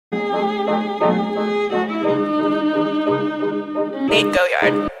Nate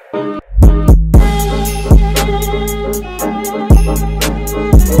Goyard.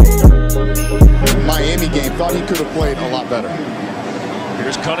 Miami game, thought he could have played a lot better.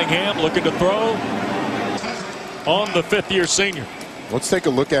 Here's Cunningham looking to throw on the fifth-year senior. Let's take a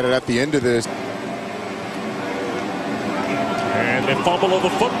look at it at the end of this. And they fumble of the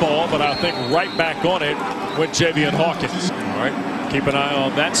football, but I think right back on it went Javian Hawkins. All right, keep an eye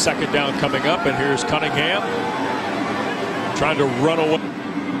on that second down coming up. And here's Cunningham trying to run away.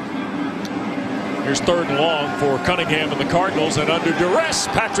 Here's third and long for Cunningham and the Cardinals, and under duress,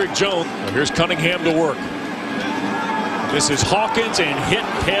 Patrick Jones. Here's Cunningham to work. This is Hawkins and hit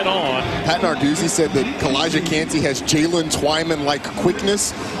head on. Pat Narduzzi said that Kalijah Kancey has Jalen Twyman-like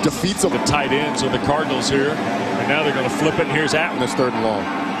quickness, defeats them. The tight ends of the Cardinals here, and now they're going to flip it, and here's Atten. This third and long.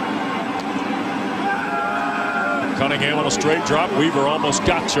 Cunningham on a straight drop. Weaver almost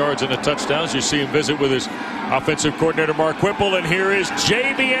got yards and a touchdown. As you see him visit with his offensive coordinator Mark Whipple, and here is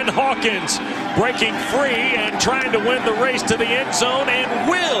Javian Hawkins breaking free and trying to win the race to the end zone, and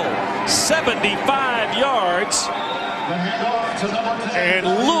will. 75 yards. And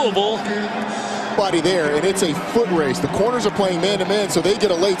Louisville. Body there, and it's a foot race. The corners are playing man-to-man, so they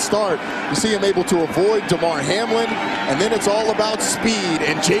get a late start. You see him able to avoid Damar Hamlin, and then it's all about speed,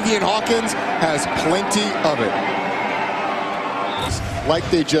 and Javian Hawkins has plenty of it. Like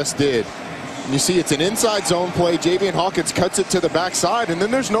they just did. And you see it's an inside zone play. Javian Hawkins cuts it to the backside, and then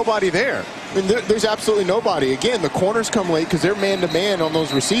there's nobody there. I mean, there's absolutely nobody. Again, the corners come late because they're man-to-man on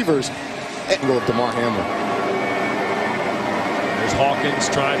those receivers. Angle of Damar Hamlin. Hawkins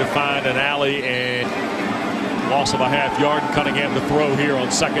trying to find an alley, and loss of a half yard. Cunningham to throw here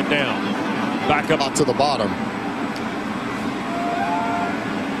on second down. Back up to the bottom.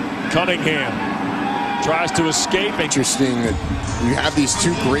 Cunningham tries to escape. Interesting that you have these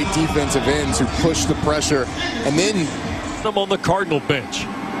two great defensive ends who push the pressure, and then them on the Cardinal bench.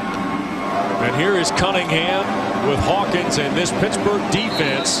 And here is Cunningham with Hawkins and this Pittsburgh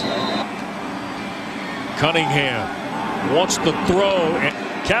defense. Cunningham wants to throw, and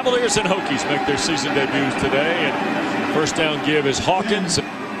Cavaliers and Hokies make their season debuts today, and first down give is Hawkins.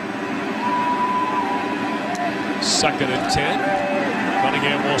 Second and 10.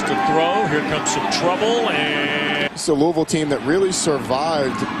 Cunningham wants to throw. Here comes some trouble, and it's a Louisville team that really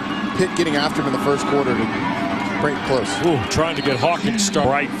survived Pitt getting after him in the first quarter to bring it close. Ooh, trying to get Hawkins started.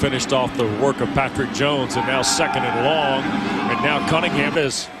 Right, finished off the work of Patrick Jones, and now second and long, and now Cunningham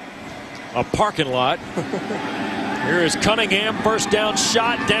is a parking lot. Here is Cunningham, first down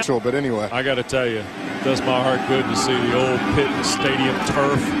shot down. But anyway, I got to tell you, it does my heart good to see the old Pitt Stadium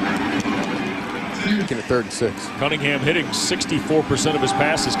turf. Looking at 3rd and 6. Cunningham hitting 64% of his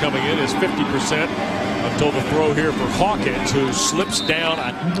passes coming in, is 50% until the throw here for Hawkins, who slips down.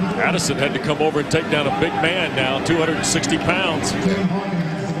 Addison had to come over and take down a big man now, 260 pounds.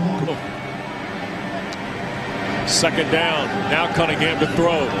 Second down, now Cunningham to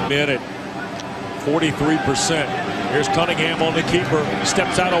throw. Minute. 43%. Here's Cunningham on the keeper.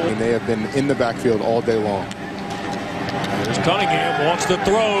 Steps out of. And they have been in the backfield all day long. Here's Cunningham, wants to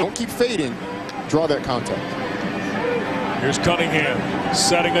throw. Don't keep fading. Draw that contact. Here's Cunningham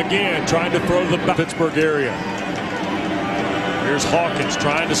setting again, trying to throw the Pittsburgh area. Here's Hawkins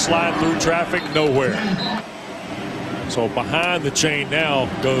trying to slide through traffic. Nowhere. So behind the chain now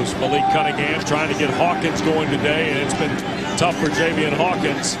goes Malik Cunningham, trying to get Hawkins going today, and it's been tough for Javian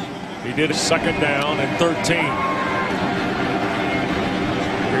Hawkins. He did a second down and 13.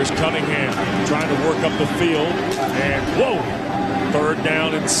 Here's Cunningham trying to work up the field, and whoa, third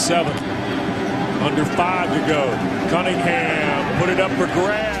down and 7. Under 5 to go. Cunningham put it up for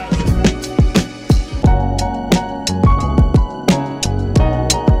grabs.